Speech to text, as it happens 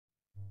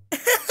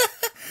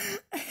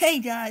Hey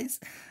guys,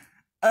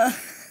 uh,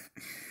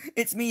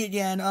 it's me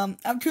again. I'm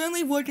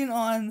currently working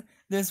on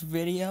this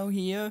video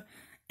here,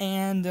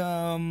 and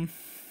I'm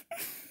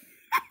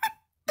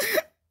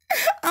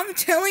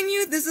telling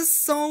you, this is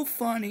so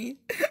funny.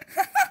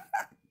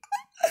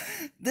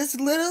 This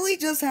literally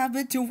just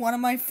happened to one of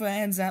my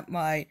friends at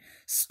my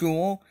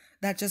school.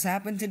 That just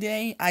happened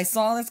today. I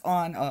saw this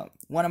on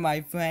one of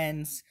my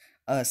friends'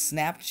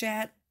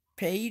 Snapchat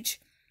page.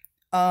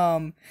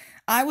 Um,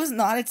 I was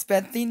not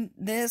expecting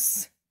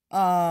this.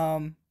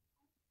 Um,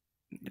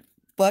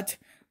 But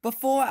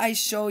before I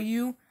show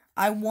you,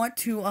 I want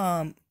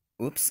to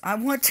oops, I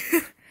want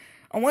to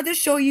I want to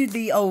show you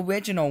the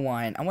original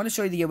one. I want to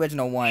show you the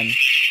original one.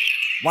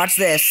 Watch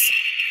this.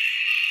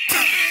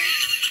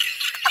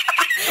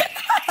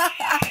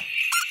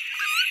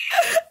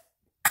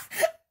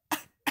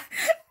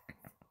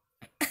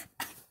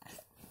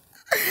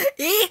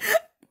 He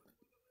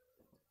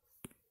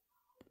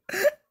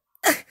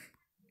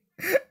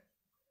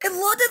it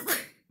looked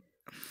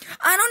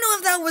I don't know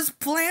if that was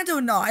planned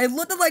or not. It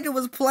looked like it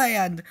was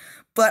planned,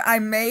 but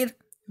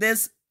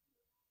this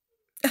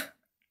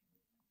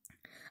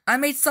I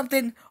made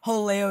something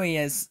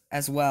hilarious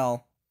as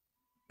well.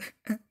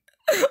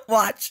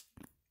 Watch.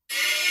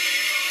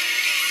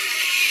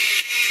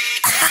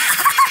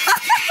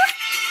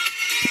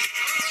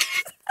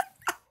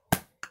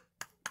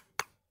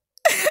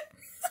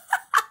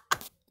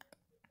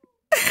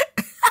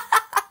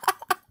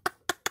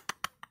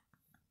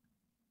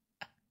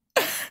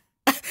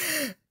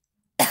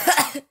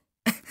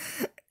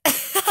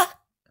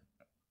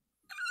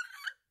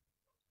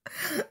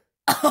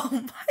 Oh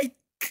my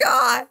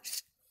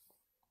gosh.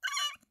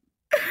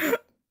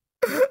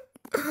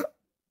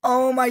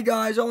 Oh my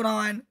gosh, hold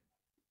on.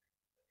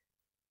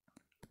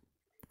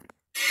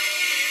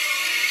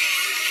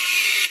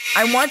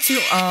 I want to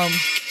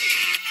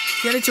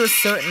get it to a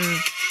certain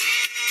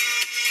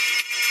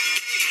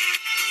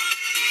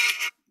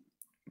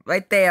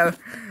right there.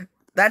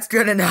 That's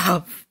good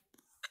enough.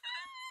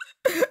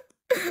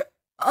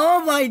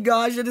 Oh my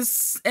gosh, it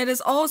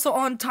is also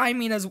on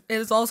timing as it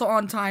is also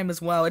on time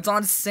as well. It's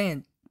on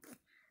sync.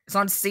 It's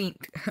on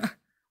sync.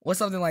 Or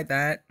something like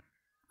that.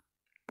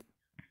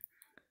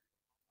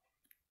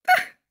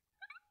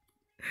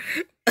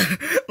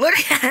 Look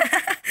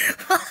at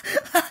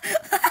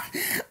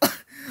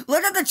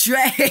Look at the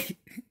tray.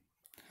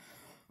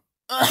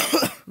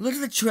 Look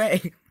at the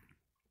tray.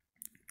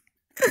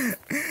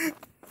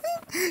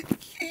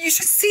 You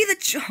should see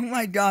oh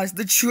my gosh,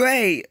 the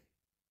tray.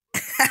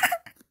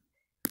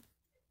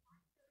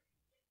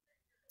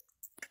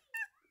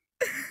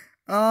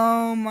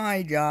 Oh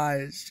my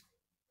gosh.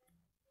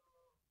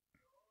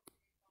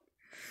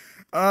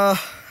 Uh,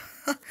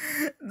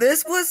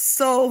 this was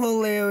so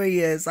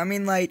hilarious. I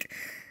mean, like,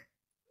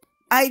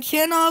 I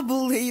cannot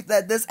believe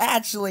that this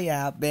actually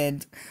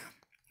happened.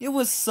 It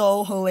was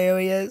so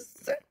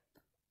hilarious.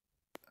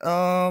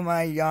 Oh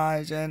my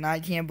gosh, and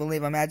I can't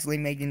believe I'm actually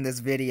making this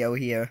video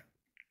here.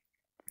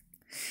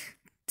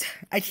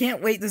 I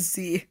can't wait to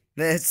see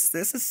this.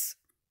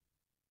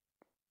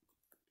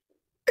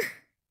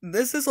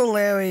 This is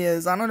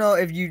hilarious. I don't know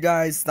if you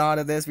guys thought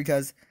of this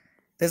because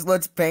this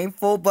looks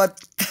painful, but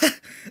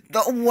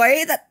the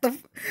way that the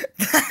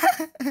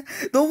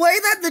way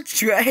that the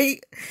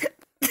tray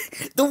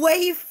the way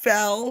he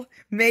fell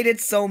made it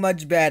so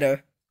much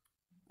better.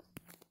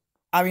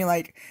 I mean,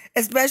 like,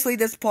 especially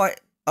this part.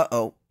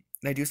 Uh-oh.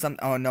 Did I do something?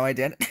 Oh, no, I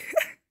didn't.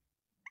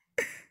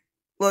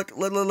 Look.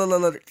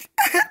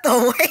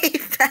 The way he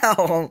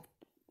fell.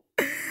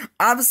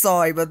 I'm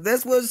sorry, but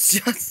this was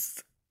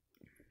just...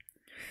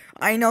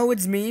 I know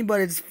it's mean,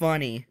 but it's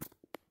funny.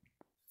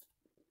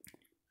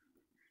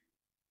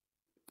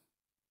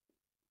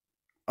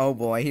 Oh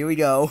boy, here we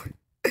go.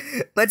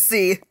 Let's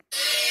see.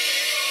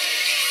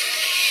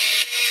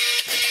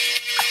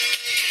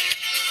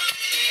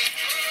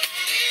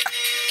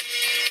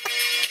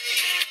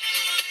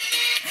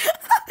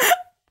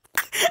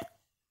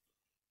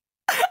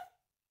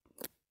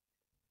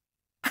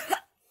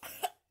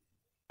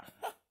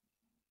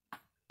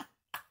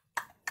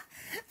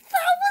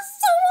 That was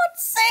so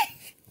insane.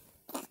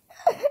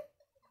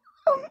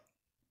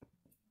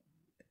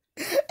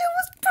 It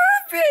was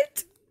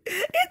perfect.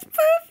 It's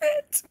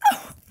perfect.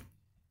 Oh.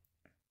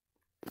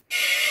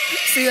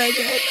 See right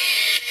there.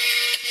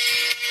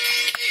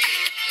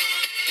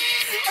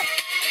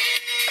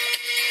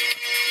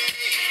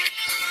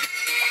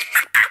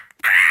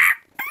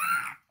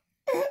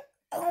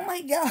 Oh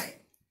my god.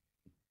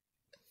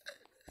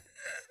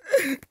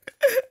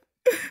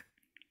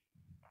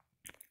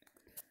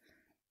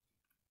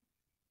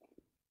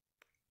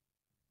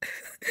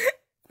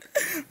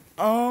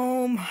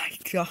 Oh my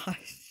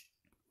gosh.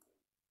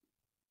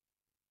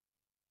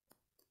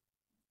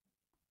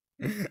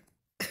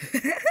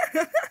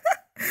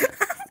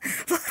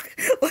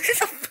 Look at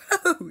the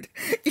food.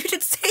 You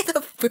should see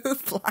the food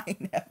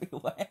flying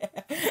everywhere.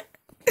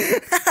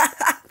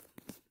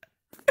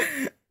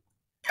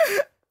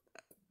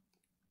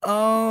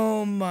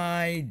 Oh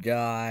my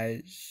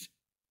gosh.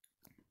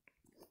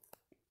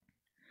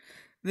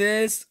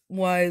 This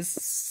was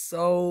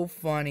so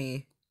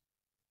funny.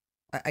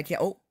 I can't.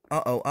 Oh,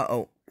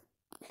 uh-oh.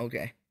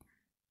 Okay.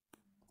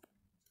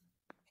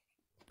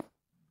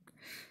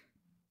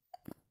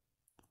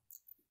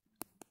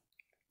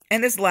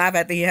 And this laugh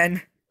at the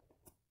end.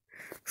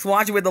 Let's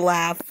watch it with the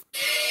laugh.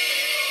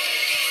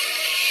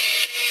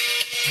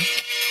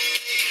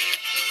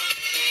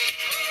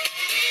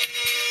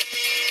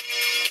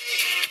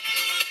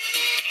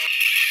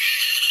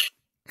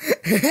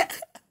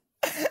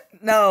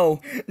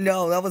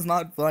 No, that was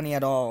not funny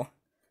at all.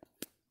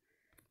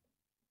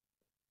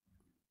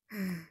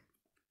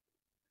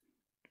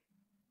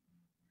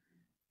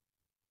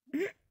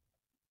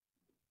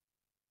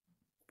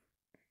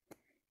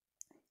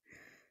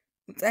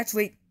 Let's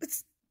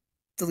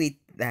delete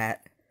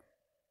that.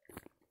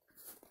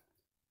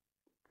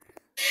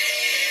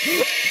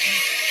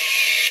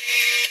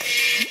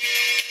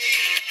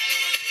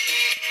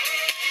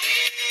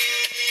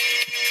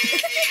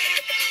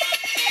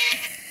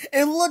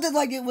 It looked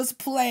like it was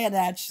planned,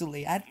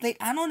 actually. I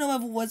don't know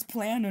if it was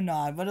planned or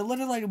not, but it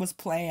looked like it was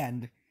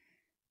planned.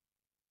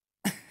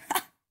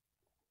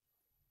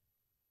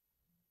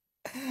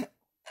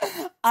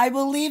 I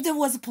believed it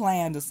was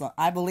planned or something.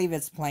 I believe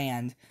it's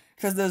planned.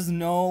 Because there's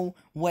no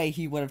way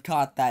he would have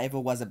caught that if it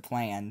wasn't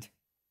planned.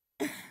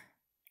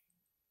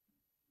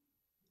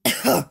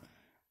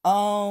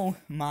 Oh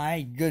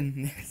my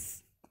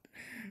goodness.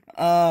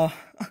 I'm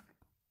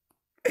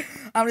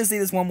gonna see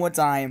this one more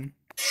time.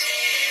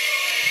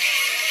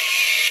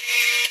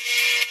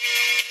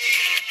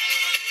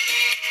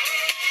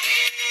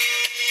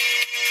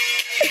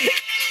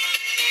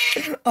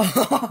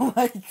 Oh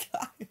my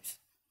gosh.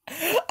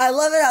 I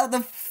love it how the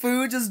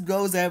food just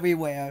goes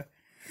everywhere.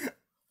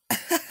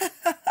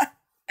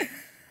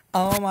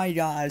 Oh my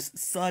gosh,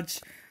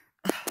 such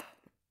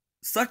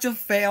a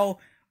fail,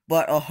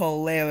 but a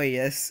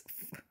hilarious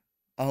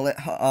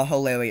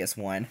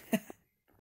one.